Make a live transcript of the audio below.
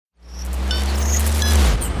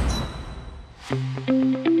What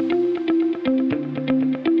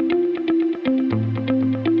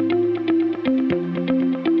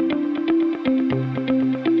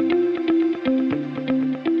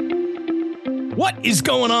is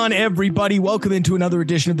going on, everybody? Welcome into another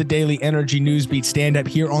edition of the Daily Energy News Beat Stand-Up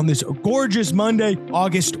here on this gorgeous Monday,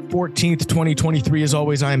 August 14th, 2023. As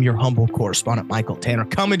always, I am your humble correspondent, Michael Tanner,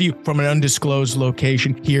 coming to you from an undisclosed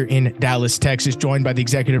location here in Dallas, Texas, joined by the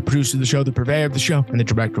executive producer of the show, the purveyor of the show, and the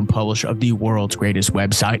director and publisher of the world's greatest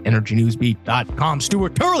website, EnergyNewsBeat.com,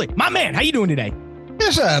 Stuart Turley. My man, how you doing today?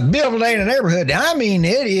 It's a beautiful day in the neighborhood. I mean,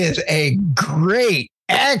 it is a great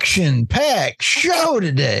action-packed show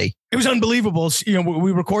today. It was unbelievable. You know,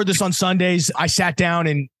 we record this on Sundays. I sat down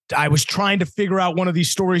and I was trying to figure out one of these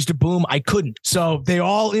stories to boom. I couldn't. So they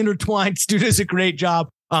all intertwined. Stu does a great job.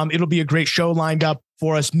 It'll be a great show lined up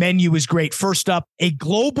for us. Menu is great. First up, a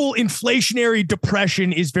global inflationary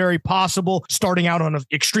depression is very possible, starting out on an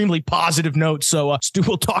extremely positive note. So Stu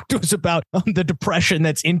will talk to us about the depression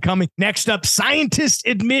that's incoming. Next up, scientists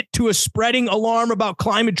admit to a spreading alarm about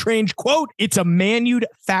climate change. Quote, it's a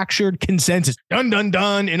manufactured consensus. Dun, dun,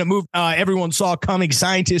 dun. In a move everyone saw coming,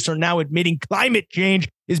 scientists are now admitting climate change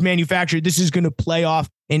is manufactured. This is going to play off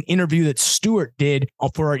an interview that Stuart did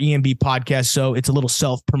for our ENB podcast. So it's a little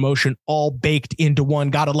self-promotion all baked into one.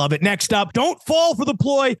 Gotta love it. Next up, don't fall for the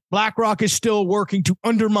ploy. BlackRock is still working to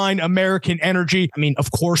undermine American energy. I mean,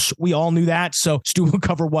 of course, we all knew that. So Stu will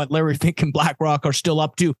cover what Larry Fink and BlackRock are still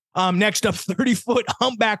up to. Next up, 30-foot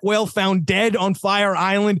humpback whale found dead on Fire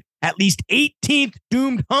Island. At least 18th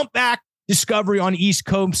doomed humpback discovery on East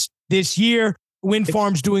Coast this year. Wind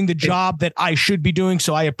farms doing the job that I should be doing.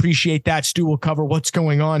 So I appreciate that. Stu will cover what's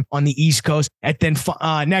going on the East Coast. And then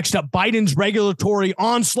next up, Biden's regulatory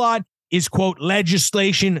onslaught is, quote,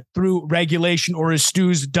 legislation through regulation, or as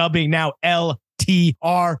Stu's dubbing now,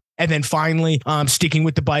 LTR. And then finally, sticking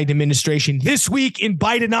with the Biden administration this week in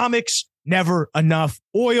Bidenomics, never enough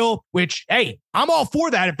oil, which, hey, I'm all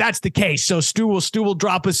for that if that's the case. So Stu will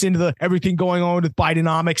drop us into everything going on with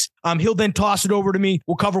Bidenomics. He'll then toss it over to me.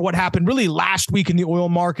 We'll cover what happened really last week in the oil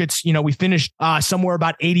markets. You know, we finished somewhere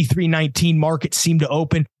about 83.19. Markets seem to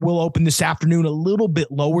open. We'll open this afternoon a little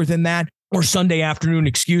bit lower than that. Or Sunday afternoon,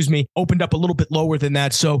 opened up a little bit lower than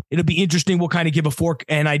that. So it'll be interesting. We'll kind of give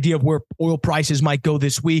an idea of where oil prices might go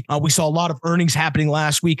this week. We saw a lot of earnings happening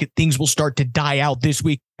last week. Things will start to die out this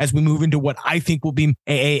week as we move into what I think will be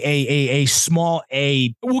we'll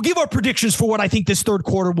give our predictions for what I think this third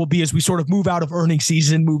quarter will be as we sort of move out of earnings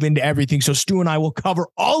season, move into everything. So Stu and I will cover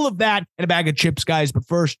all of that in a bag of chips, guys. But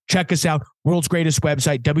first, check us out. World's greatest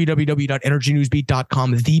website,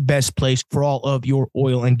 www.energynewsbeat.com, the best place for all of your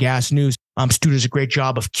oil and gas news. Stu does a great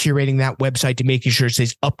job of curating that website to making sure it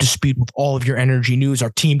stays up to speed with all of your energy news. Our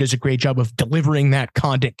team does a great job of delivering that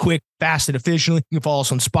content quick, fast, and efficiently. You can follow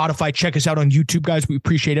us on Spotify. Check us out on YouTube, guys. We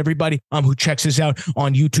appreciate everybody who checks us out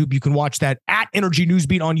on YouTube. You can watch that at Energy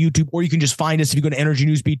Newsbeat on YouTube, or you can just find us if you go to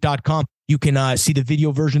energynewsbeat.com. You can see the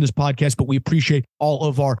video version of this podcast, but we appreciate all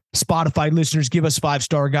of our Spotify listeners. Give us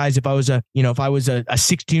 5-star, guys. If I was a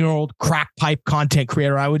 16-year-old crack pipe content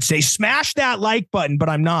creator, I would say smash that like button, but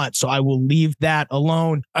I'm not. So I will leave that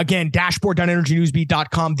alone. Again,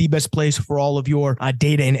 dashboard.energynewsbeat.com, the best place for all of your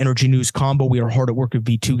data and energy news combo. We are hard at work at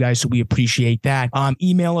V2, guys, so we appreciate that.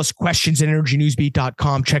 Email us questions at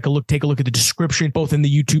energynewsbeat.com. Take a look at the description, both in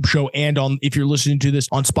the YouTube show and if you're listening to this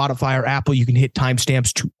on Spotify or Apple, you can hit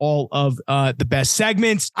timestamps to all of the best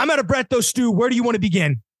segments. I'm out of breath though, Stu. Where do you want to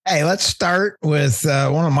begin? Hey, let's start with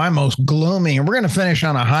one of my most gloomy, and we're going to finish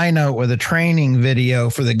on a high note with a training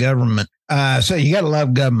video for the government. So you got to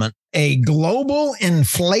love government. A global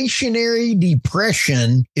inflationary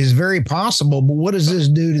depression is very possible, but what does this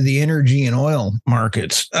do to the energy and oil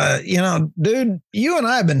markets? Dude, you and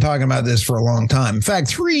I have been talking about this for a long time. In fact,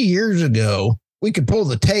 3 years ago, we could pull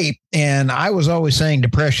the tape, and I was always saying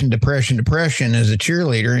depression as a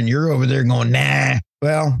cheerleader, and you're over there going, nah.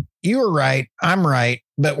 Well, you were right. I'm right.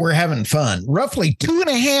 But we're having fun. Roughly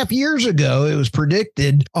 2.5 years ago, it was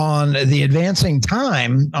predicted on the Advancing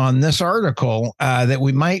Time on this article that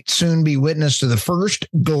we might soon be witness to the first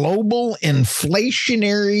global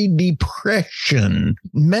inflationary depression.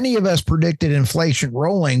 Many of us predicted inflation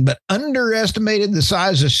rolling, but underestimated the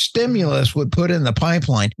size of stimulus would put in the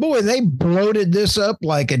pipeline. Boy, they bloated this up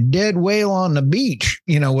like a dead whale on the beach,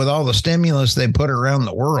 with all the stimulus they put around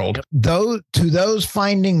the world. To those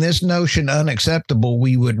finding this notion unacceptable,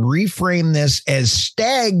 we would reframe this as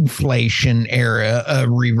stagflation era of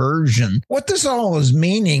reversion. What this all is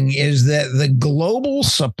meaning is that the global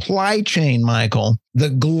supply chain, Michael, the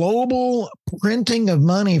global printing of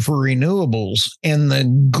money for renewables, and the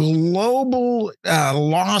global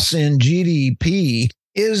loss in GDP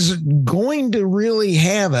is going to really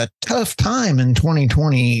have a tough time in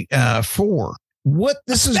 2024. What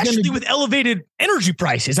this Especially is going to with elevated energy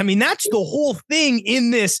prices. I mean, that's the whole thing in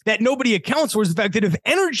this that nobody accounts for, is the fact that if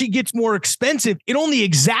energy gets more expensive, it only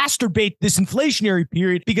exacerbates this inflationary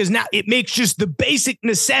period, because now it makes just the basic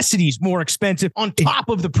necessities more expensive on top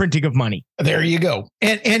of the printing of money. There you go.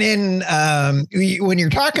 And when you're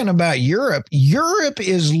talking about Europe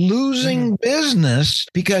is losing business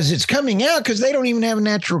because it's coming out because they don't even have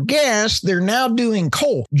natural gas. They're now doing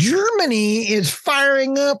coal. Germany is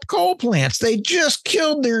firing up coal plants. They just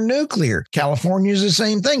killed their nuclear. California is the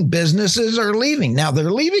same thing. Businesses are leaving. Now, they're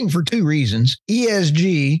leaving for two reasons: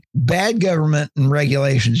 ESG, bad government, and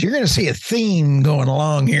regulations. You're going to see a theme going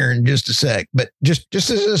along here in just a sec, but just as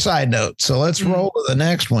a side note. So let's roll to the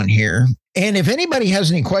next one here. And if anybody has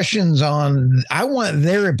any questions I want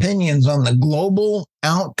their opinions on the global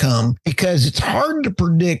outcome, because it's hard to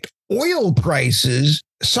predict oil prices.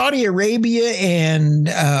 Saudi Arabia and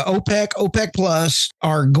OPEC Plus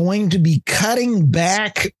are going to be cutting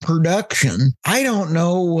back production. I don't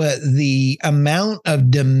know what the amount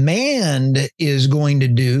of demand is going to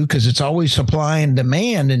do, because it's always supply and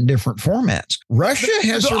demand in different formats. Russia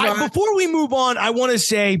has survived. Before we move on, I want to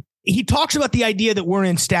say, he talks about the idea that we're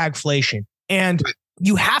in stagflation, and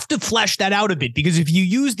you have to flesh that out a bit, because if you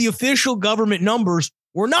use the official government numbers,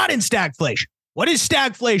 we're not in stagflation. What is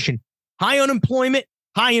stagflation? High unemployment,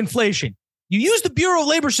 high inflation. You use the Bureau of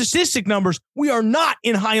Labor Statistic numbers, we are not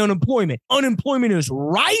in high unemployment. Unemployment is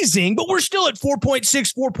rising, but we're still at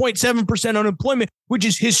 4.6, 4.7% unemployment, which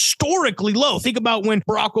is historically low. Think about when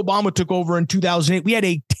Barack Obama took over in 2008. We had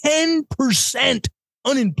a 10%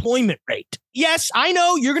 unemployment rate. Yes, I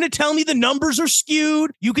know you're going to tell me the numbers are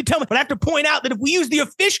skewed. You can tell me, but I have to point out that if we use the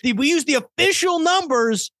official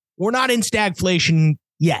numbers, we're not in stagflation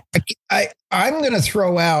yet. I'm going to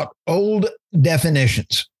throw out old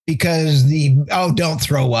definitions, because don't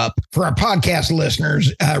throw up. For our podcast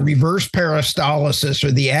listeners, reverse peristalsis,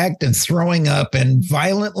 or the act of throwing up and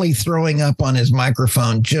violently throwing up on his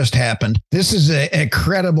microphone, just happened. This is a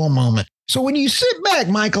credible moment. So when you sit back,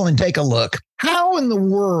 Michael, and take a look, how in the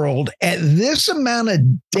world, at this amount of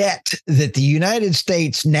debt that the United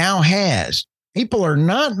States now has, people are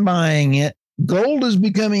not buying it. Gold is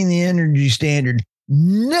becoming the energy standard.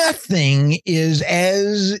 Nothing is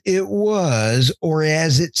as it was or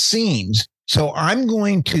as it seems. So I'm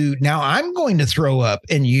going to throw up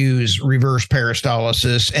and use reverse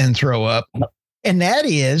peristalsis and throw up. And that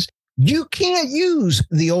is, you can't use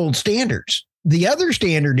the old standards. The other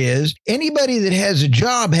standard is anybody that has a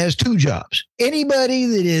job has two jobs. Anybody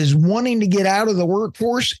that is wanting to get out of the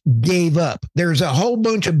workforce gave up. There's a whole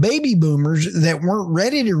bunch of baby boomers that weren't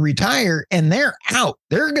ready to retire, and they're out.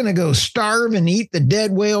 They're going to go starve and eat the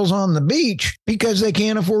dead whales on the beach because they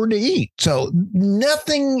can't afford to eat. So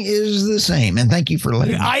nothing is the same. And thank you for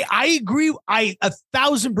letting me. I agree. I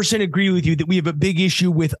 1,000% agree with you that we have a big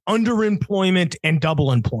issue with underemployment and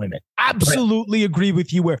double employment. Absolutely agree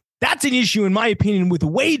with you, where that's an issue, in my opinion, with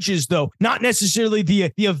wages, though, not necessarily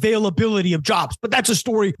the availability of jobs. But that's a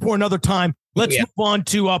story for another time. Let's move on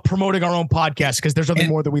to promoting our own podcast, because there's nothing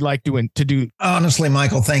more that we like to do. Honestly,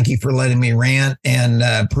 Michael, thank you for letting me rant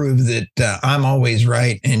and prove that I'm always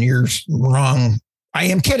right and you're wrong. I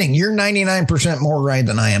am kidding. You're 99% more right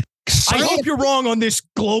than I am. I hope you're wrong on this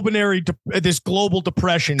global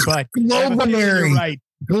depression, but globinary. Right.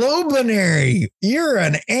 Globinary. You're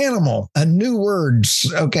an animal. A new word.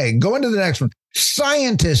 Okay, going to the next one.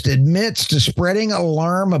 Scientist admits to spreading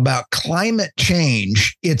alarm about climate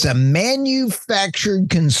change. It's a manufactured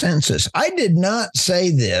consensus. I did not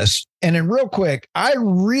say this. And then real quick, I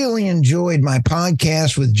really enjoyed my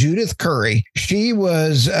podcast with Judith Curry. She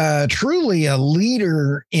was truly a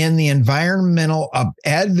leader in the environmental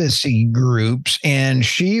advocacy groups, and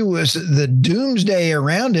she was the doomsday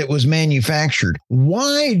around it was manufactured.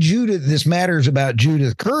 Why this matters about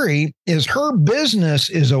Judith Curry is her business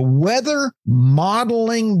is a weather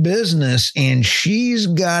modeling business, and she's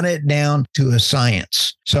got it down to a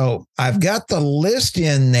science. So I've got the list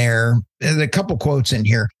in there. There's a couple quotes in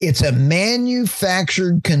here. It's a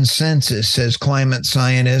manufactured consensus, says climate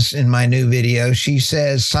scientist in my new video. She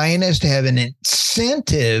says scientists have an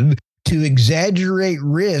incentive to exaggerate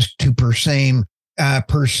risk to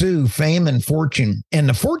pursue fame and fortune. And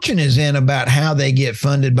the fortune is in about how they get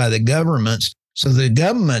funded by the governments. So the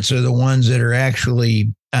governments are the ones that are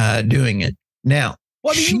actually doing it. Now,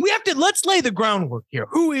 well, let's lay the groundwork here.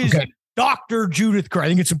 Who is Dr. Judith Curry? I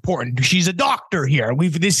think it's important. She's a doctor here.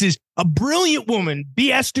 This is a brilliant woman,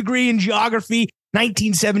 BS degree in geography,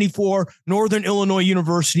 1974, Northern Illinois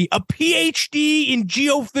University, a PhD in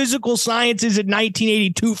geophysical sciences in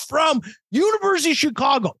 1982 from University of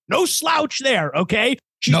Chicago. No slouch there, okay?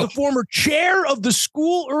 She's the former chair of the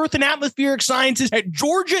School Earth and Atmospheric Sciences at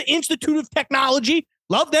Georgia Institute of Technology.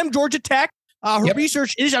 Love them, Georgia Tech. Her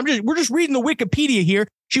research is, we're just reading the Wikipedia here.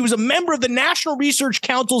 She was a member of the National Research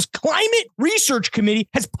Council's Climate Research Committee,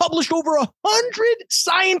 has published over 100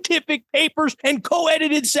 scientific papers and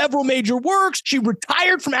co-edited several major works. She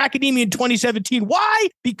retired from academia in 2017. Why?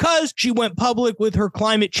 Because she went public with her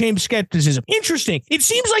climate change skepticism. Interesting. It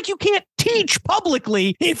seems like you can't teach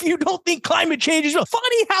publicly if you don't think climate change is real.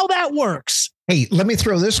 Funny how that works. Hey, let me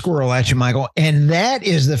throw this squirrel at you, Michael. And that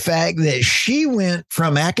is the fact that she went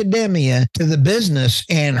from academia to the business,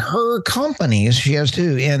 and her companies, she has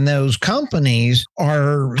two, and those companies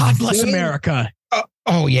are... God bless America.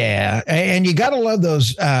 Oh, yeah. And you got to love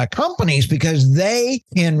those companies because they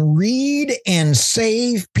can read and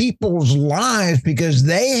save people's lives because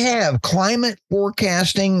they have climate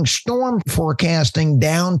forecasting, storm forecasting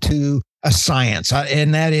down to a science.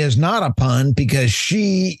 And that is not a pun because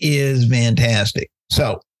she is fantastic.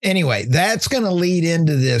 So anyway, that's going to lead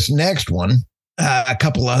into this next one. A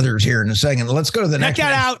couple others here in a second. Let's go to the next one.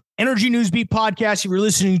 Check that out. Energy News Beat podcast. If you're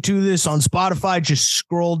listening to this on Spotify, just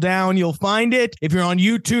scroll down. You'll find it. If you're on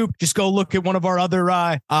YouTube, just go look at one of our other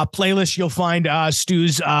playlists. You'll find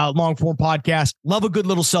Stu's long form podcast. Love a good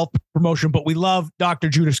little self promotion, but we love Dr.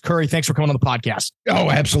 Judith Curry. Thanks for coming on the podcast. Oh,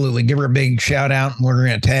 absolutely. Give her a big shout out. We're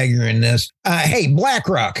going to tag her in this. Hey,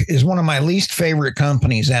 BlackRock is one of my least favorite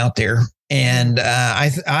companies out there. And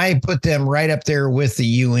I put them right up there with the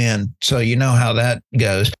UN. So you know how that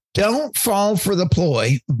goes. Don't fall for the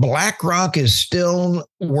ploy. BlackRock is still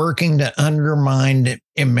working to undermine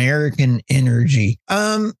American energy.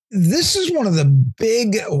 This is one of the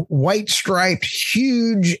big white striped,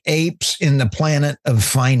 huge apes in the planet of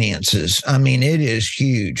finances. I mean, it is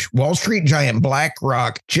huge. Wall Street giant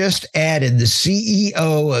BlackRock just added the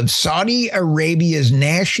CEO of Saudi Arabia's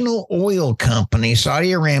national oil company, Saudi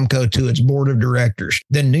Aramco, to its board of directors.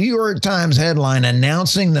 The New York Times headline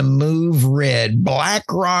announcing the move read,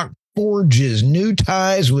 BlackRock forges new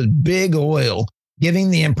ties with big oil, giving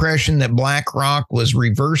the impression that BlackRock was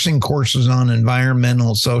reversing courses on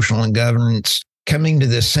environmental, social, and governance, coming to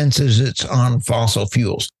the senses it's on fossil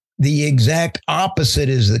fuels. The exact opposite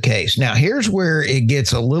is the case. Now, here's where it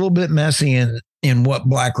gets a little bit messy in what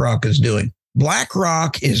BlackRock is doing.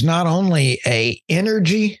 BlackRock is not only an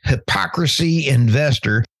energy hypocrisy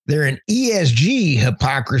investor, they're an ESG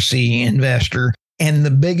hypocrisy investor and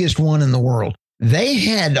the biggest one in the world. They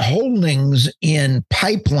had holdings in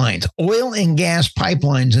pipelines, oil and gas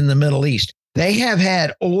pipelines in the Middle East. They have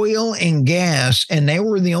had oil and gas, and they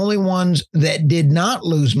were the only ones that did not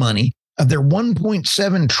lose money. Of their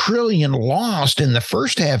 1.7 trillion lost in the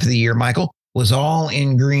first half of the year, Michael, was all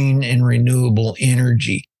in green and renewable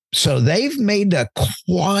energy. So they've made a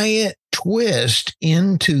quiet twist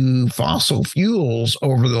into fossil fuels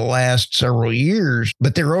over the last several years,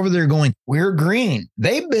 but they're over there going, we're green.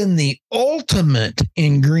 They've been the ultimate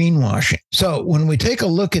in greenwashing. So when we take a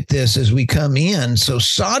look at this as we come in, so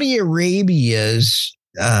Saudi Arabia's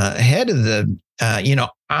head of the,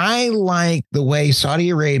 I like the way Saudi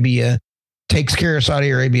Arabia takes care of Saudi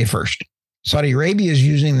Arabia first. Saudi Arabia is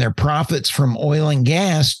using their profits from oil and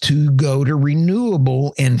gas to go to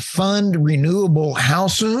renewable and fund renewable. How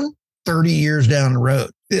soon? 30 years down the road.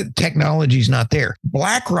 The technology's not there.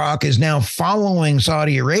 BlackRock is now following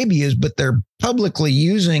Saudi Arabia's, but they're publicly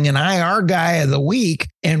using an IR guy of the week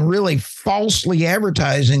and really falsely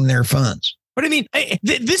advertising their funds. But I mean,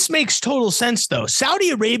 this makes total sense, though. Saudi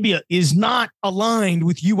Arabia is not aligned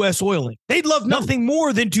with U.S. oiling. They'd love nothing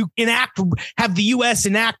more than to have the U.S.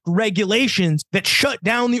 enact regulations that shut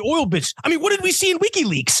down the oil business. I mean, what did we see in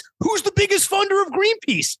WikiLeaks? Who's the biggest funder of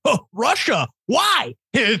Greenpeace? Oh, Russia. Why?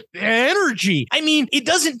 Energy. I mean, it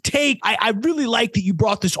doesn't take. I really like that you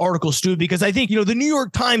brought this article, Stu, because I think, the New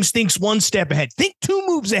York Times thinks one step ahead. Think 2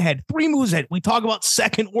 moves ahead, 3 moves ahead. We talk about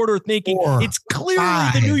second order thinking. It's clearly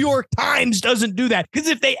 5. The New York Times doesn't do that, because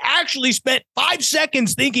if they actually spent 5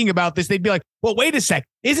 seconds thinking about this, they'd be like, well, wait a sec.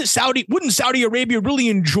 Wouldn't Saudi Arabia really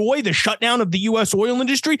enjoy the shutdown of the U.S. oil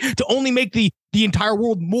industry to only make the entire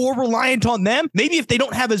world more reliant on them? Maybe if they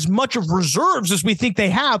don't have as much of reserves as we think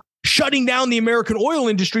they have, shutting down the American oil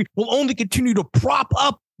industry will only continue to prop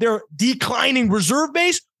up their declining reserve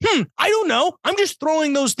base. I don't know. I'm just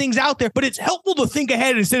throwing those things out there, but it's helpful to think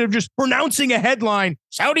ahead instead of just pronouncing a headline,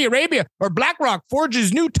 Saudi Arabia or BlackRock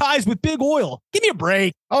forges new ties with big oil. Give me a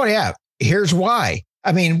break. Oh, yeah. Here's why.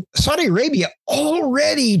 I mean, Saudi Arabia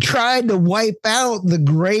already tried to wipe out the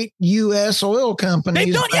great U.S. oil companies.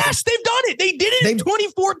 They've done it. They did it in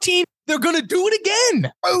 2014. They're going to do it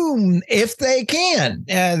again. Boom. If they can,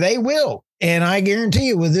 they will. And I guarantee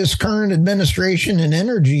you, with this current administration and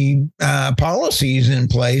energy policies in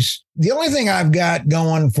place, the only thing I've got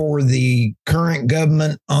going for the current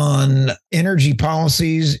government on energy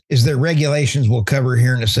policies is their regulations, we'll cover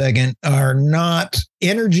here in a second, are not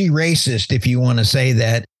energy racist, if you want to say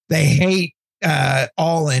that. They hate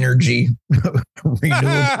all energy. We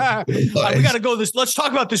got to go this. Let's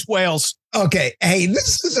talk about this whales. Okay. Hey,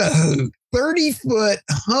 this is a 30-foot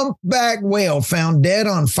humpback whale found dead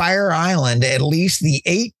on Fire Island, at least the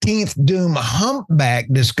 18th doom humpback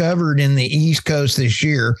discovered in the East Coast this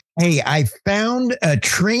year. Hey, I found a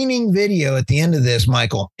training video at the end of this,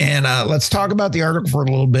 Michael, and let's talk about the article for a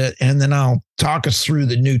little bit, and then I'll talk us through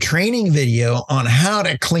the new training video on how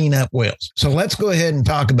to clean up whales. So let's go ahead and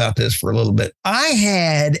talk about this for a little bit. I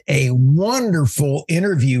had a wonderful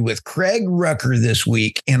interview with Craig Rucker this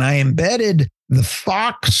week, and I embedded the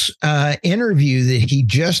Fox interview that he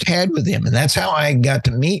just had with him. And that's how I got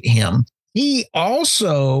to meet him. He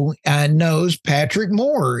also knows Patrick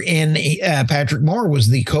Moore. And Patrick Moore was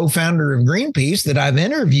the co-founder of Greenpeace that I've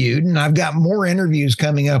interviewed. And I've got more interviews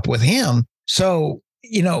coming up with him. So,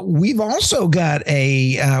 you know, we've also got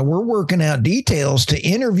we're working out details to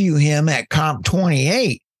interview him at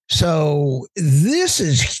COP28. So this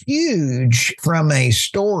is huge from a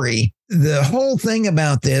story. The whole thing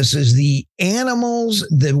about this is the animals,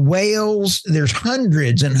 the whales, there's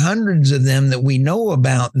hundreds and hundreds of them that we know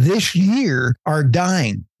about this year are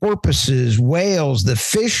dying. Porpoises, whales, the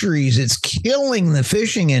fisheries, it's killing the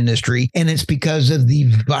fishing industry. And it's because of the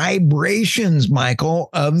vibrations, Michael,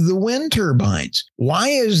 of the wind turbines. Why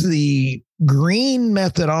is the green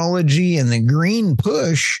methodology and the green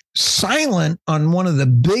push silent on one of the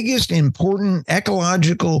biggest important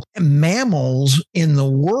ecological mammals in the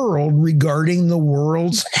world regarding the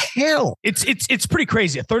world's health? It's pretty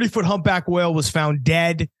crazy. A 30-foot humpback whale was found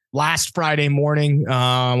dead last Friday morning.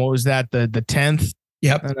 What was that? The 10th?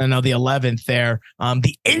 Yep. And I know the 11th there.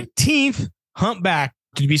 The 18th humpback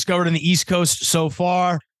to be discovered on the East Coast so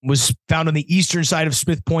far was found on the eastern side of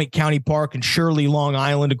Smith Point County Park in Shirley, Long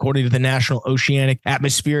Island, according to the National Oceanic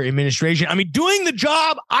Atmosphere Administration. I mean, doing the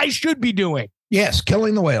job I should be doing. Yes,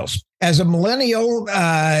 killing the whales. As a millennial,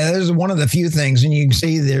 this is one of the few things, and you can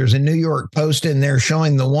see there's a New York Post in there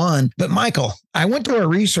showing the one. But Michael, I went to a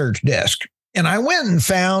research desk, and I went and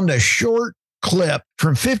found a short clip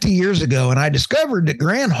from 50 years ago, and I discovered that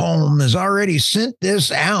Granholm has already sent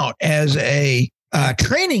this out as a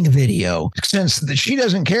training video, since she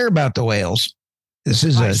doesn't care about the whales. This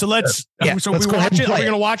is so let's so let's we watch it. Are we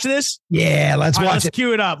going to watch this? Yeah, let's watch let's it.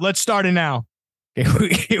 Cue it up. Let's start it now.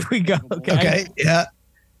 Here we go. Okay. Yeah.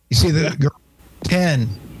 You see the 10,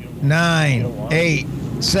 9, 8,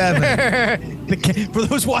 7. For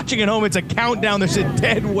those watching at home, it's a countdown. There's a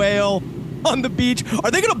dead whale on the beach.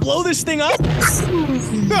 Are they going to blow this thing up?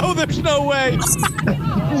 No, there's no way.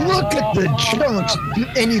 Look at the chunks,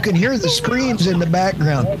 and you can hear the screams in the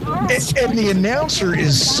background. And the announcer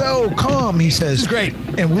is so calm. He says, "Great."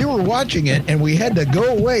 And we were watching it, and we had to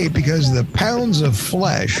go away because of the pounds of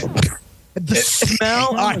flesh. The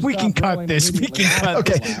smell. We can cut this. We can cut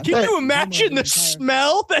this. Can you imagine the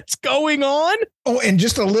smell that's going on? Oh, and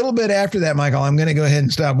just a little bit after that, Michael, I'm going to go ahead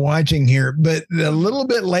and stop watching here. But a little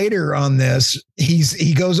bit later on this,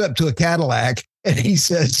 he goes up to a Cadillac and he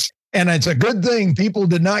says, and it's a good thing people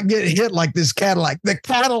did not get hit like this Cadillac. The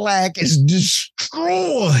Cadillac is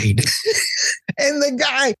destroyed. And the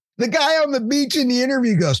guy on the beach in the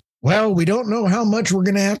interview goes, well, we don't know how much we're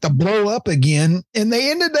going to have to blow up again. And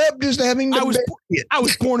they ended up just having to I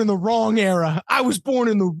was born in the wrong era. Oh,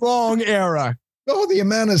 the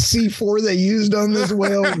amount of C4 they used on this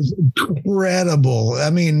whale is incredible.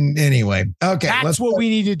 I mean, anyway. Okay. That's what we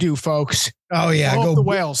need to do, folks. Oh, yeah. Go the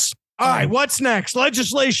whales. All right. What's next?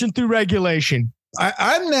 Legislation through regulation.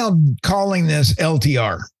 I'm now calling this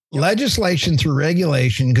LTR. Legislation through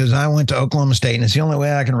regulation, because I went to Oklahoma State and it's the only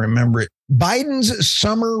way I can remember it. Biden's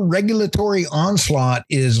summer regulatory onslaught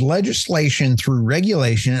is legislation through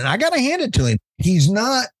regulation. And I got to hand it to him. He's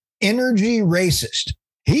not energy racist.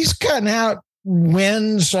 He's cutting out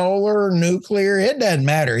wind, solar, nuclear, it doesn't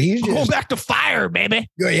matter. He's just going back to fire, baby.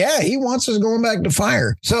 Yeah, he wants us going back to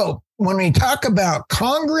fire. So when we talk about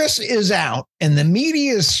Congress is out and the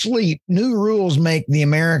media is asleep, new rules make the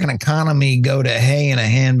American economy go to hay in a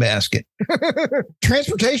handbasket.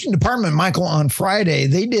 Transportation Department, Michael, on Friday,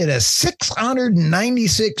 they did a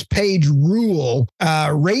 696-page rule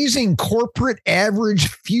raising corporate average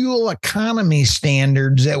fuel economy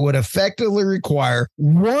standards that would effectively require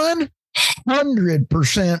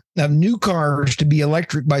 100% of new cars to be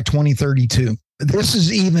electric by 2032. This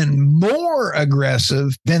is even more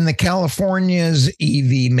aggressive than the California's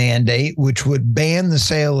EV mandate, which would ban the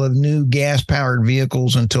sale of new gas-powered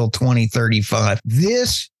vehicles until 2035.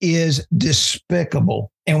 This is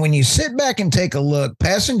despicable. And when you sit back and take a look,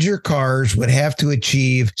 passenger cars would have to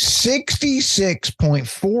achieve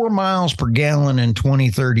 66.4 miles per gallon in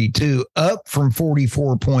 2032, up from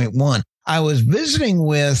 44.1. I was visiting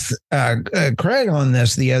with Craig on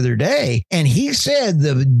this the other day, and he said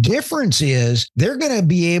the difference is they're going to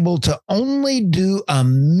be able to only do a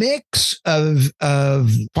mix of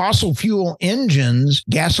fossil fuel engines,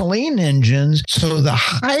 gasoline engines, so the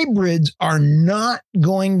hybrids are not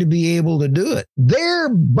going to be able to do it. They're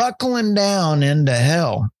buckling down into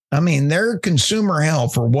hell. I mean, they're consumer hell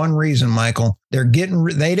for one reason, Michael.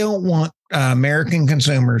 They don't want American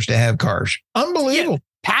consumers to have cars. Unbelievable. Yeah.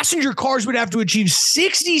 Passenger cars would have to achieve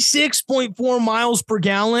 66.4 miles per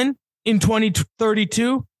gallon in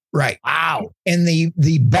 2032. Right. Wow. And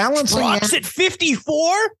the balancing trucks at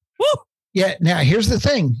 54. Woo. Yeah. Now, here's the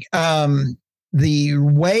thing. The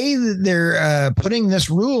way that they're putting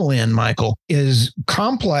this rule in, Michael, is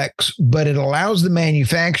complex, but it allows the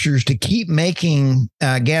manufacturers to keep making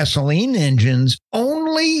gasoline engines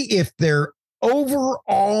only if their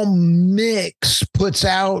overall mix puts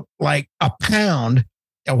out like a pound,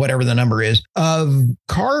 or whatever the number is, of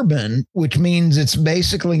carbon, which means it's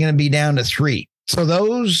basically going to be down to 3. So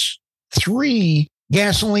those 3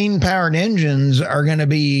 gasoline-powered engines are going to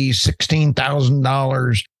be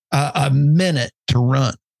 $16,000 a minute to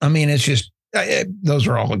run. I mean, it's just, those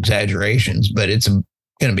are all exaggerations, but it's going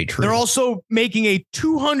to be true. They're also making a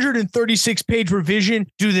 236-page revision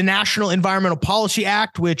to the National Environmental Policy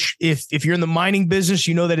Act, which if you're in the mining business,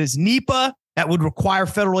 you know that is NEPA. That would require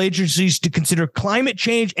federal agencies to consider climate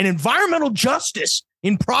change and environmental justice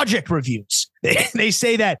in project reviews. They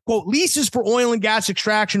say that, quote, leases for oil and gas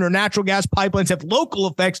extraction or natural gas pipelines have local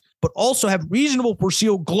effects, but also have reasonable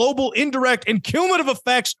foreseeable global, indirect, and cumulative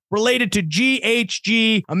effects related to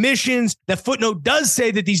GHG emissions. That footnote does say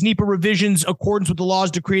that these NEPA revisions, accordance with the laws,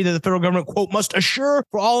 decree that the federal government, quote, must assure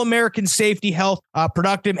for all Americans safety, health,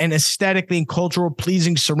 productive, and aesthetically and cultural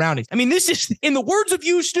pleasing surroundings. I mean, this is, in the words of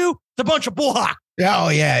you, Stu, it's a bunch of bull hockey. Oh,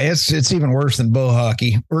 yeah, it's even worse than bull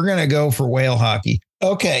hockey. We're going to go for whale hockey.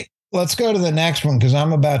 Okay, let's go to the next one because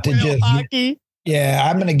I'm about to whale hockey. Yeah,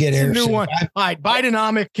 I'm going to get a new one. All right,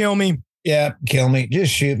 Bidenomics, kill me. Yeah, kill me.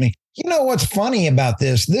 Just shoot me. You know what's funny about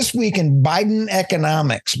this? This week in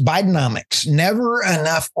Bidenomics, never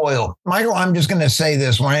enough oil. Michael, I'm just going to say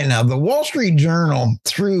this right now. The Wall Street Journal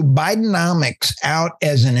threw Bidenomics out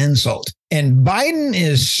as an insult. And Biden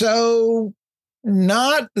is so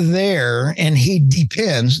not there, and he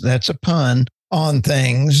depends, that's a pun, on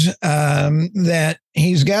things that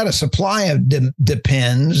he's got a supply of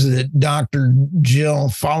depends that Dr. Jill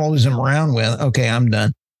follows him around with. Okay, I'm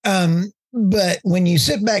done. But when you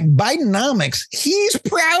sit back, Bidenomics, he's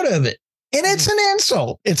proud of it. And it's an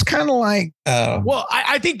insult. It's kind of like... well,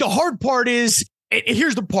 I think the hard part is,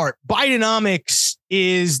 here's the part. Bidenomics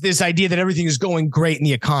is this idea that everything is going great in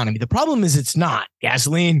the economy. The problem is it's not.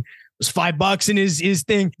 Gasoline was $5 in his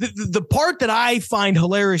thing. The part that I find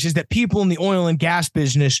hilarious is that people in the oil and gas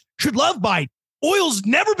business should love Biden. Oil's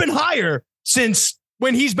never been higher since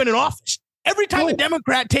when he's been in office. Every time a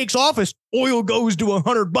Democrat takes office, oil goes to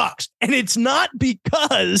 $100, and it's not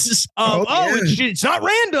because of it's not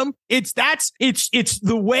random. It's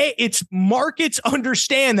the way markets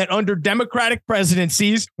understand that under Democratic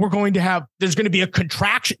presidencies, there's going to be a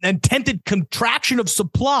contraction, intended contraction of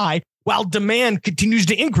supply, while demand continues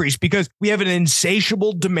to increase because we have an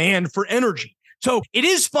insatiable demand for energy. So it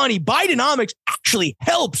is funny. Bidenomics actually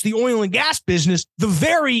helps the oil and gas business, the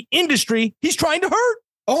very industry he's trying to hurt.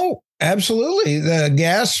 Oh, absolutely. The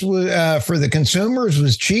gas for the consumers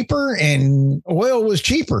was cheaper and oil was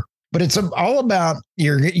cheaper. But it's all about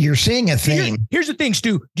you're seeing a theme. Here's the thing,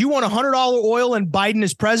 Stu. Do you want $100 oil and Biden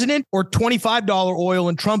as president or $25 oil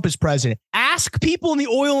and Trump as president? Ask people in the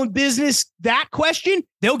oil and business that question.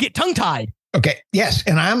 They'll get tongue-tied. Okay. Yes.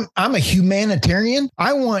 And I'm a humanitarian.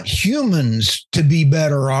 I want humans to be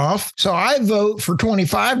better off. So I vote for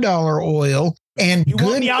 $25 oil and you good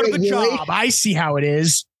want me out of a regulation. job. I see how it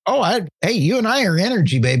is. Oh, hey, you and I are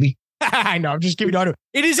energy, baby. I know. I'm just giving you.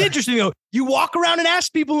 It is interesting, though. You walk around and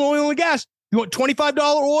ask people in oil and gas, you want $25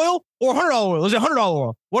 oil or $100 oil? Is it $100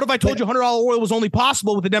 oil? What if I told you $100 oil was only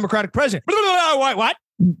possible with the Democratic president? What?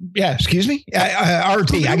 Yeah, excuse me.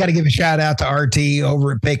 RT, I got to give a shout out to RT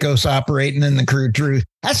over at Pecos Operating in the Crude Truth.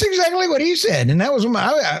 That's exactly what he said, and that was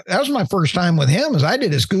my first time with him, as I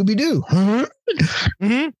did a Scooby Doo.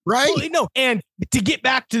 Mm-hmm. Right? Well, no, and to get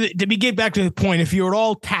back to the point, if you're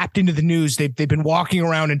all tapped into the news, they've been walking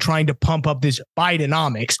around and trying to pump up this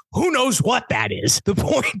Bidenomics. Who knows what that is? The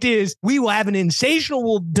point is, we will have an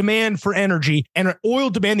insatiable demand for energy and an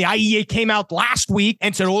oil demand. The IEA came out last week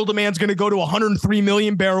and said oil demand is going to go to 103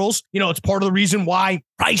 million barrels. You know, it's part of the reason why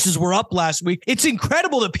prices were up last week. It's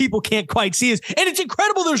incredible that people can't quite see this, and it's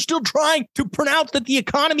incredible they're still trying to pronounce that the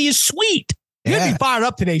economy is sweet. You're going to be fired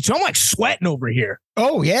up today, so I'm like sweating over here.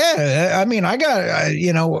 Oh, yeah. I mean, I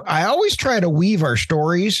always try to weave our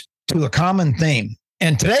stories to a common theme,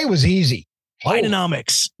 and today was easy.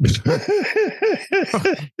 Bidenomics.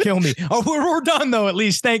 Kill me. Oh, we're done, though, at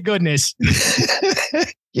least. Thank goodness.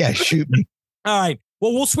 Yeah, shoot me. All right.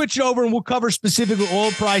 Well, we'll switch it over and we'll cover specifically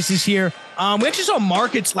oil prices here. We actually saw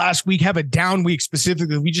markets last week have a down week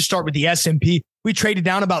specifically. We just start with the S&P. We traded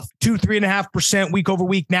down about 3.5% week over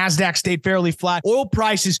week. NASDAQ stayed fairly flat. Oil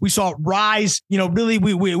prices, we saw it rise. You know, really,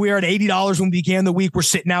 we were at $80 when we began the week. We're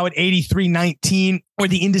sitting now at $83.19 where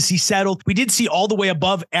the indices settled. We did see all the way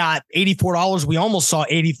above at $84. We almost saw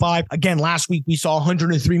 85. Again, last week, we saw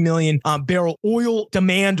 103 million barrel oil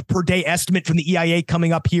demand per day estimate from the EIA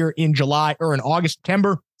coming up here in July or in August,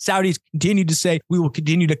 September. Saudis continue to say we will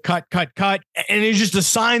continue to cut. And it's just a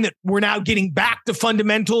sign that we're now getting back to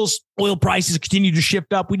fundamentals. Oil prices continue to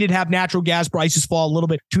shift up. We did have natural gas prices fall a little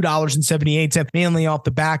bit, $2.78, mainly off the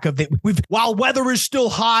back of it. While weather is still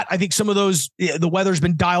hot, I think some of those, the weather's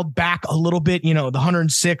been dialed back a little bit. You know, the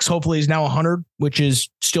 106 hopefully is now 100, which is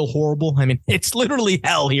still horrible. I mean, it's literally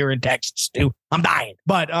hell here in Texas, too. I'm dying,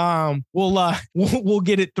 but we'll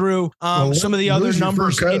get it through. Some of the other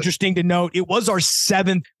numbers interesting to note. It was our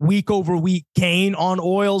 7th week over week gain on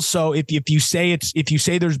oil. So if you say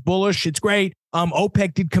there's bullish, it's great.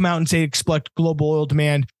 OPEC did come out and say expect global oil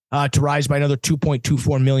demand to rise by another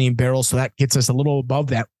 2.24 million barrels. So that gets us a little above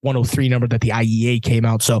that 103 number that the IEA came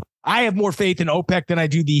out. So I have more faith in OPEC than I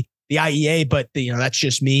do the IEA, but that's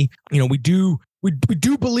just me. You know, we do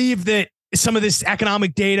believe that some of this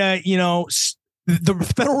economic data, you know, the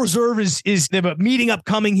Federal Reserve is they have a meeting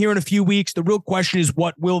upcoming here in a few weeks. The real question is,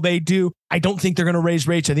 what will they do? I don't think they're going to raise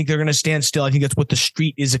rates. I think they're going to stand still. I think that's what the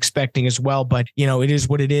street is expecting as well. But, you know, it is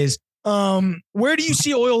what it is. Where do you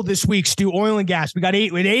see oil this week, Stu? Oil and gas. We got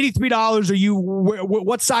 $83. Are you?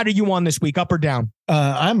 What side are you on this week? Up or down?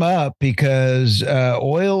 I'm up because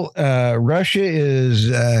oil. Russia is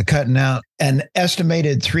cutting out an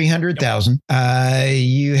estimated 300,000.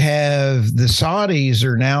 You have the Saudis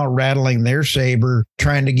are now rattling their saber,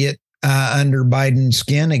 trying to get under Biden's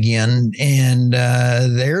skin again, and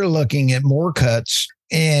they're looking at more cuts.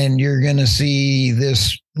 And you're going to see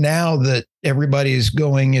this now that everybody's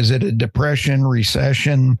going, is it a depression,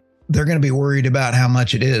 recession? They're going to be worried about how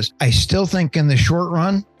much it is. I still think in the short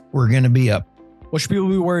run, we're going to be up. What should people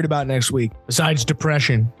be worried about next week besides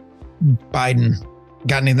depression? Biden.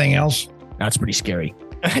 Got anything else? That's pretty scary.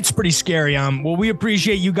 It's pretty scary. Well, we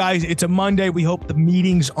appreciate you guys. It's a Monday. We hope the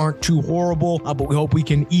meetings aren't too horrible, but we hope we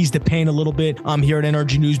can ease the pain a little bit here at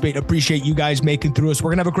NRG Newsbait. Appreciate you guys making through us.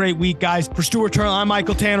 We're going to have a great week, guys. For Stuart Turner, I'm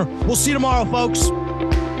Michael Tanner. We'll see you tomorrow, folks.